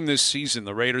each game this season,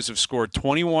 the Raiders have scored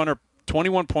 21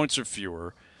 points or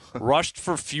fewer, rushed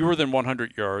for fewer than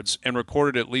 100 yards, and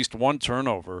recorded at least 1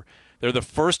 turnover. They're the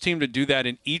first team to do that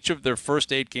in each of their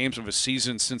first 8 games of a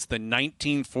season since the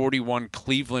 1941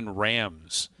 Cleveland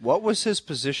Rams. What was his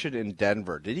position in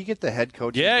Denver? Did he get the head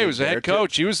coach? Yeah, he was a head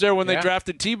coach. He was there when they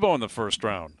drafted Tebow in the first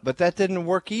round. But that didn't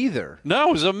work either. No,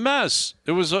 it was a mess.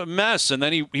 And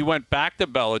then he went back to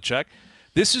Belichick.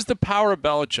 This is the power of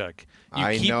Belichick. You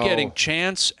keep getting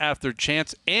chance after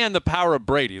chance, and the power of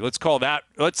Brady. Let's call that.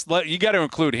 You got to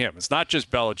include him. It's not just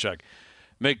Belichick.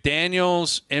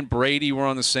 McDaniels and Brady were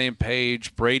on the same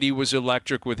page. Brady was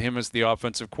electric with him as the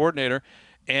offensive coordinator,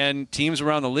 and teams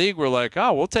around the league were like,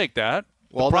 "Oh, we'll take that."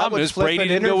 Well, the problem is Brady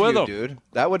didn't go with him, dude.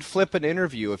 That would flip an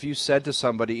interview if you said to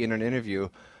somebody in an interview,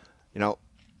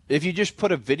 if you just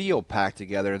put a video pack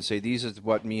together and say, these is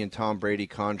what me and Tom Brady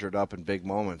conjured up in big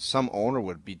moments, some owner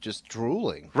would be just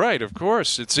drooling. Right, of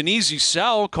course. It's an easy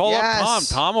sell. Call up Tom.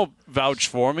 Tom will vouch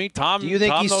for me. Do you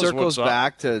think he circles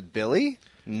back to Billy?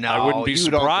 No, I wouldn't be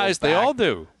surprised. They all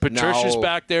do. Patricia's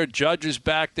back there. Judge is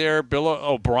back there. Bill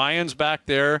O'Brien's back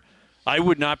there. I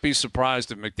would not be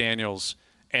surprised if McDaniels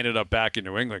ended up back in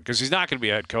New England because he's not going to be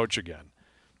a head coach again.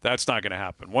 That's not going to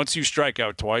happen. Once you strike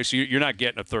out twice, you're not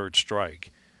getting a third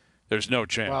strike. There's no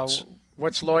chance.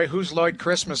 Well, who's Lloyd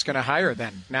Christmas going to hire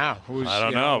then? Now, I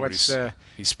don't know. But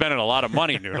he's spending a lot of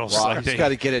money, Noodles. He's got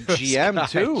to get a GM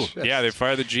too. Yeah, they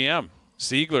fired the GM.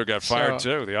 Ziegler got fired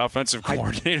too. The offensive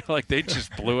coordinator, they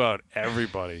just blew out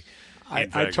everybody. I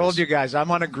told you guys,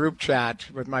 I'm on a group chat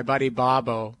with my buddy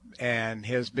Bobo and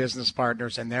his business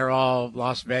partners, and they're all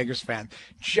Las Vegas fans,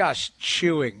 just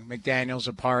chewing McDaniels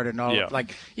apart and all. Yeah.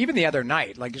 Even the other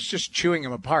night, it's just chewing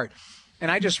him apart.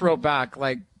 And I just wrote back,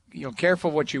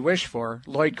 careful what you wish for.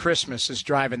 Lloyd Christmas is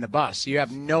driving the bus. You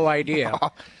have no idea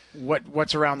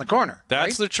what's around the corner.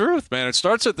 That's the truth, man. It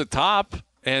starts at the top.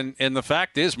 And the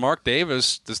fact is, Mark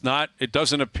Davis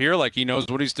doesn't appear like he knows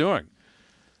what he's doing.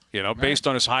 Based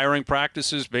on his hiring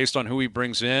practices, based on who he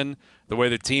brings in, the way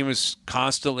the team is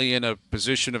constantly in a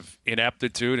position of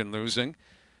ineptitude and losing.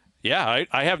 Yeah,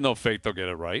 I have no faith they'll get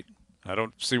it right. I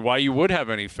don't see why you would have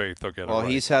any faith they'll get it right. Well,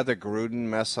 he's had the Gruden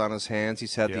mess on his hands.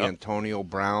 He's had the Antonio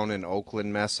Brown and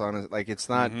Oakland mess on his. It's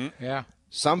not. Mm-hmm. Yeah.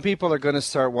 Some people are going to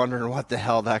start wondering what the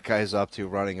hell that guy's up to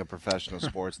running a professional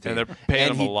sports team. And they're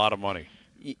paying him a lot of money.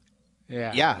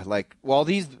 Yeah.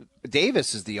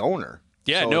 Davis is the owner.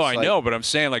 Yeah, so I know, but I'm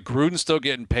saying Gruden's still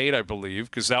getting paid, I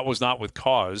believe, because that was not with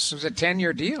cause. It was a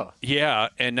 10-year deal. Yeah,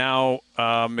 and now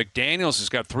McDaniels has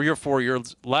got 3 or 4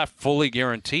 years left, fully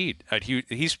guaranteed.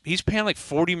 He's paying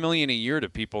 $40 million a year to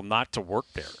people not to work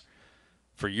there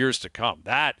for years to come.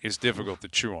 That is difficult to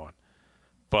chew on.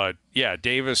 But yeah,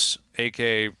 Davis,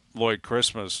 a.k.a. Lloyd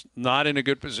Christmas, not in a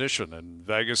good position, and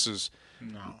Vegas is.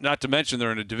 No. Not to mention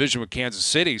they're in a division with Kansas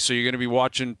City, so you're going to be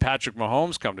watching Patrick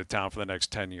Mahomes come to town for the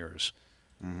next 10 years.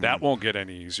 Mm-hmm. That won't get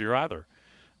any easier either.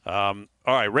 All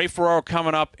right, Ray Ferraro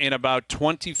coming up in about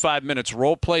 25 minutes.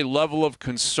 Role play level of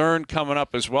concern coming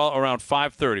up as well around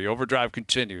 5:30. Overdrive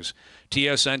continues.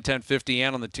 TSN 1050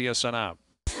 and on the TSN app.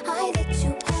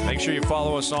 Make sure you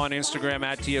follow us on Instagram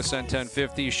at TSN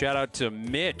 1050. Shout out to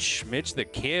Mitch the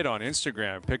Kid on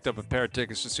Instagram. Picked up a pair of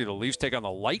tickets to see the Leafs take on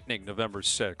the Lightning November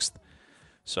 6th.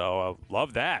 So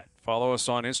love that. Follow us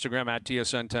on Instagram at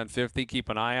TSN 1050. Keep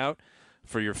an eye out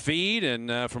for your feed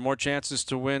and for more chances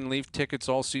to win Leaf tickets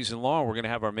all season long. We're going to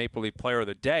have our Maple Leaf Player of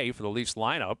the Day for the Leafs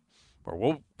lineup, or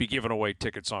we'll be giving away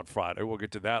tickets on Friday. We'll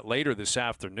get to that later this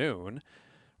afternoon.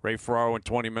 Ray Ferraro in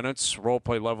 20 minutes. Role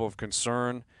play level of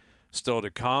concern still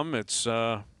to come. It's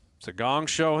a gong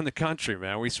show in the country,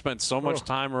 man. We spent so much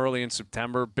time early in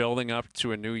September building up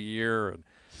to a new year and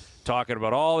talking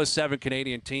about all the 7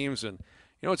 Canadian teams. And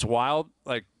it's wild.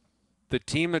 The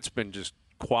team that's been just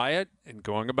quiet and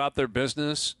going about their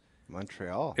business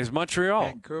is Montreal.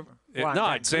 Vancouver.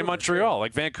 I'd say Montreal.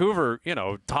 Vancouver,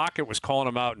 Tocchet was calling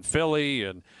them out in Philly,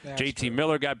 and JT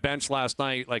Miller got benched last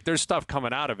night. There's stuff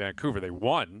coming out of Vancouver. They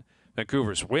won.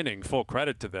 Vancouver's winning. Full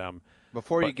credit to them.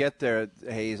 Before you get there,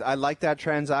 Hayes, I like that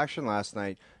transaction last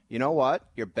night. You know what?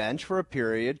 You're bench for a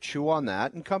period, chew on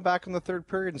that, and come back in the third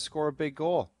period and score a big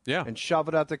goal. Yeah. And shove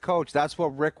it at the coach. That's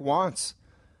what Rick wants.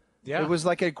 Yeah. It was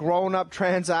like a grown-up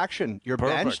transaction. You're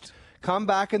benched, come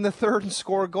back in the third and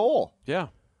score a goal. Yeah,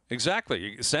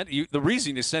 exactly. The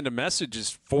reason you send a message is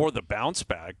for the bounce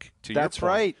back. That's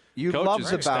right. You love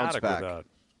the bounce back.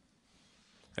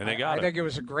 And they got I think it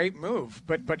was a great move.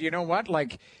 But you know what?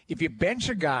 If you bench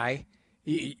a guy,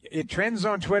 it trends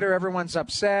on Twitter. Everyone's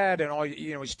upset and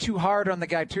he's too hard on the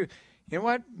guy too. You know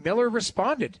what? Miller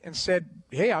responded and said,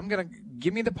 "Hey, I'm going to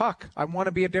give me the puck. I want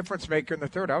to be a difference maker in the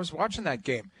third." I was watching that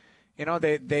game.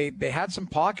 They had some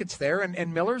pockets there,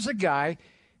 and Miller's a guy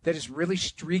that is really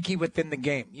streaky within the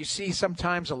game. You see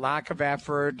sometimes a lack of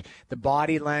effort, the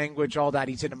body language, all that.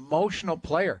 He's an emotional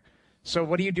player. So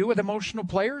what do you do with emotional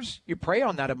players? You prey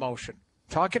on that emotion.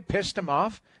 Tocchet pissed him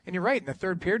off, and you're right. In the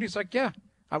third period, he's like, yeah,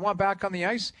 I want back on the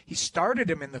ice. He started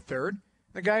him in the third,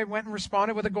 The guy went and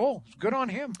responded with a goal. Good on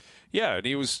him. Yeah, and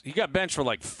he got benched for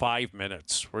like 5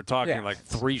 minutes. We're talking like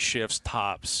 3 shifts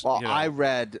tops. Well, I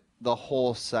read the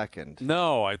whole second.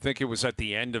 No, I think it was at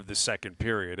the end of the second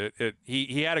period.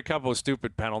 He had a couple of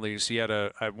stupid penalties. He had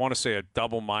I want to say a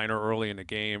double minor early in the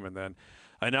game, and then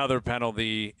another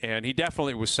penalty. And he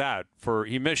definitely was sad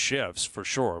he missed shifts for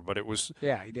sure. But it was he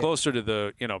did. Closer to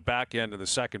the back end of the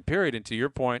second period. And to your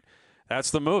point, that's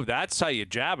the move. That's how you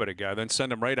jab at a guy. Then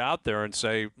send him right out there and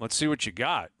say, let's see what you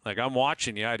got. Like, I'm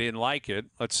watching you. I didn't like it.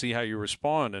 Let's see how you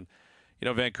respond. And,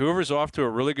 Vancouver's off to a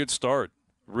really good start.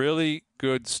 Really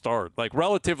good start. Like,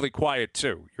 relatively quiet,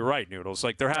 too. You're right, Noodles.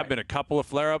 Like, there have been a couple of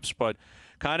flare-ups, but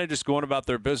kind of just going about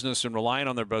their business and relying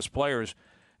on their best players.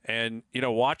 And,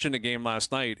 watching the game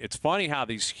last night, it's funny how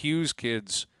these Hughes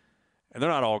kids, and they're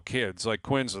not all kids. Like,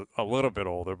 Quinn's a little bit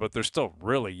older, but they're still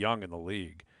really young in the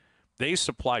league. They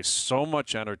supply so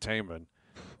much entertainment,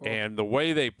 and the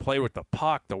way they play with the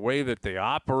puck, the way that they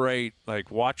operate, I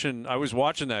was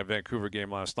watching that Vancouver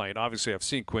game last night. Obviously, I've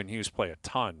seen Quinn Hughes play a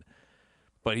ton,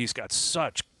 but he's got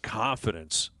such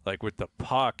confidence, like with the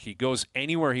puck. He goes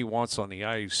anywhere he wants on the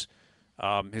ice.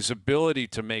 His ability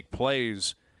to make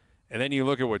plays, and then you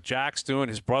look at what Jack's doing,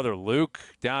 his brother Luke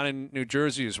down in New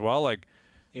Jersey as well.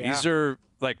 These are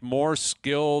like more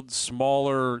skilled,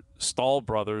 smaller Stahl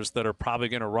brothers that are probably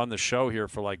going to run the show here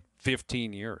for like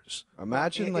 15 years.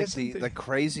 Imagine the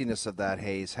craziness of that,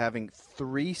 Hayes, having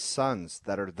 3 sons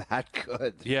that are that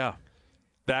good. Yeah,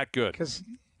 that good. Because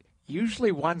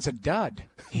usually one's a dud.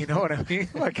 You know what I mean?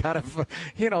 I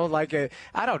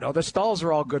don't know. The Stahls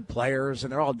are all good players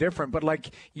and they're all different. But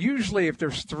usually if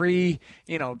there's 3,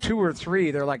 2 or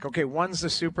 3, they're like, okay, one's the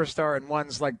superstar and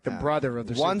one's like the brother of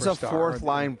the one's superstar. One's a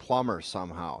 4th-line plumber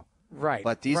somehow. Right.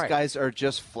 But these guys are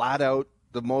just flat out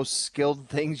the most skilled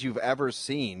things you've ever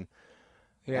seen.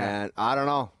 Yeah. And I don't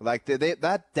know.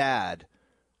 That dad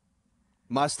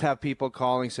must have people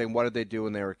calling saying, what did they do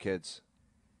when they were kids?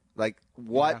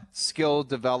 What skill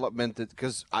development?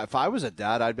 Because if I was a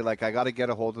dad, I'd be like, I got to get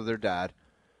a hold of their dad,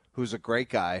 who's a great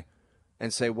guy,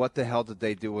 and say, what the hell did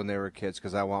they do when they were kids?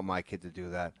 Because I want my kid to do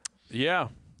that. Yeah.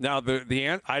 Now,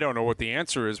 I don't know what the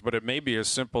answer is, but it may be as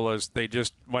simple as they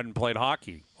just went and played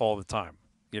hockey all the time.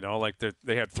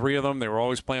 They had 3 of them. They were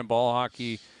always playing ball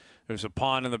hockey. There's a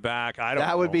pond in the back. I don't know.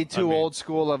 That would be too old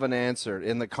school of an answer.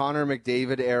 In the Connor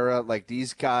McDavid era,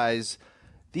 these guys –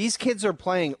 these kids are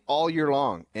playing all year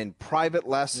long in private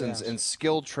lessons and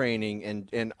skill training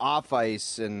and off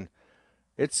ice, and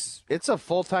it's a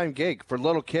full-time gig for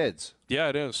little kids. Yeah,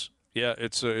 it is. Yeah,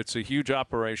 it's a huge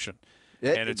operation,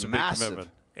 and it's a massive. big commitment.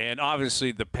 And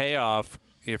obviously, the payoff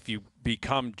if you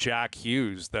become Jack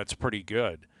Hughes, that's pretty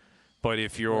good. But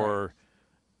if you're,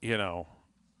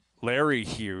 Larry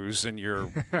Hughes and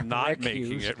you're not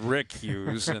making it Rick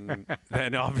Hughes, and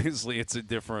then obviously it's a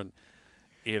different,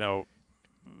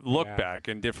 look back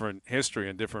and different history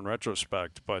and different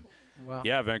retrospect. But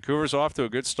Vancouver's off to a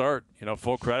good start.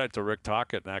 Full credit to Rick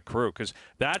Tocchet and that crew, because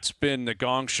that's been the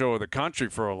gong show of the country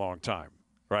for a long time,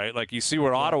 right? Like, you see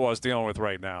what Ottawa's dealing with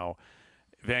right now.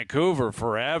 Vancouver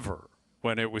forever,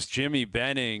 when it was Jimmy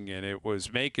Benning and it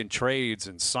was making trades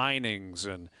and signings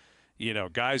and,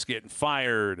 guys getting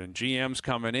fired and GMs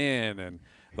coming in and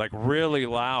really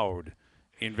loud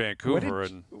in Vancouver,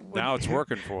 now it's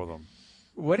working for them.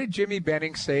 What did Jimmy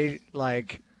Benning say,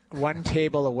 one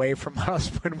table away from us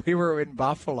when we were in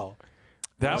Buffalo?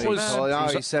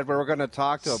 He said we were going to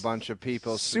talk to a bunch of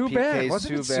people, Subban,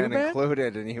 Subban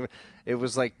included, and it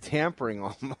was like tampering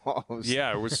almost.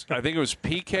 Yeah, I think it was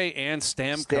PK and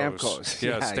Stamkos.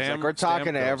 Yeah, Stamkos. We're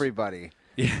talking to everybody.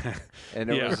 Yeah,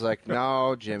 and it was like,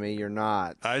 no, Jimmy, you're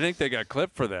not. I think they got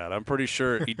clipped for that. I'm pretty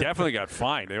sure he definitely got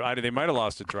fined. They might have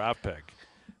lost a draft pick.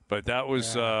 But that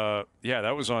was, that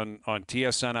was on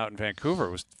TSN out in Vancouver.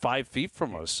 It was 5 feet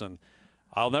from us, and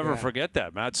I'll never forget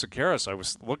that. Matt Sakaris, I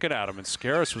was looking at him, and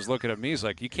Sakaris was looking at me. He's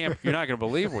like, you're not going to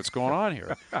believe what's going on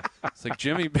here. It's like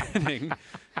Jimmy Benning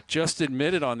just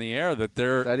admitted on the air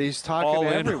that he's talking all to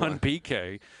in everyone. on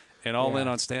PK and all in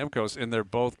on Stamkos, and they're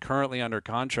both currently under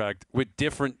contract with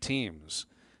different teams,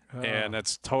 and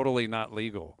that's totally not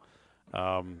legal.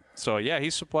 He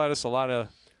supplied us a lot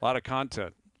of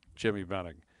content, Jimmy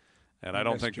Benning. And I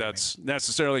don't think that's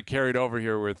necessarily carried over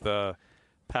here with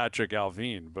Patrick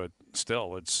Alvin, but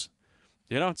still, it's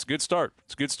a good start.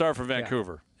 It's a good start for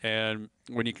Vancouver. Yeah. And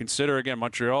when you consider, again,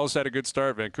 Montreal's had a good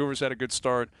start, Vancouver's had a good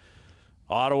start,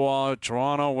 Ottawa,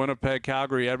 Toronto, Winnipeg,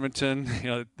 Calgary,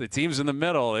 Edmonton, the teams in the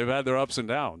middle, they've had their ups and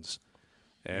downs.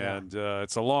 And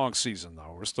it's a long season,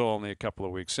 though. We're still only a couple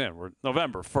of weeks in. We're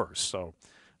November 1st, so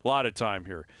a lot of time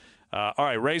here. All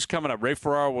right, Ray's coming up. Ray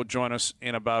Ferraro will join us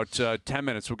in about 10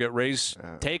 minutes. We'll get Ray's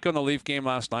take on the Leaf game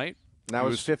last night. That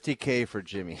was $50K for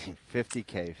Jimmy.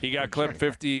 $50K. He got clipped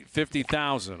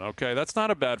 50,000. Okay, that's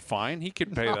not a bad fine. He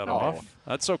can pay that off.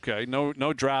 That's okay.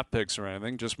 No draft picks or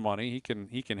anything, just money.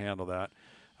 He can handle that.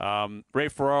 Ray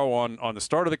Ferraro on the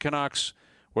start of the Canucks,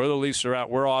 where the Leafs are at,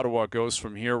 where Ottawa goes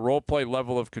from here. Role play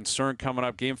level of concern coming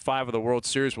up. Game 5 of the World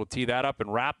Series. We'll tee that up. And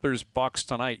Raptors Bucks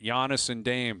tonight. Giannis and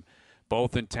Dame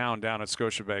both in town down at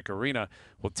Scotiabank Arena.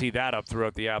 We'll tee that up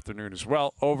throughout the afternoon as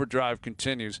well. Overdrive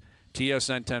continues.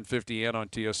 TSN 1050 and on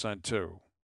TSN 2.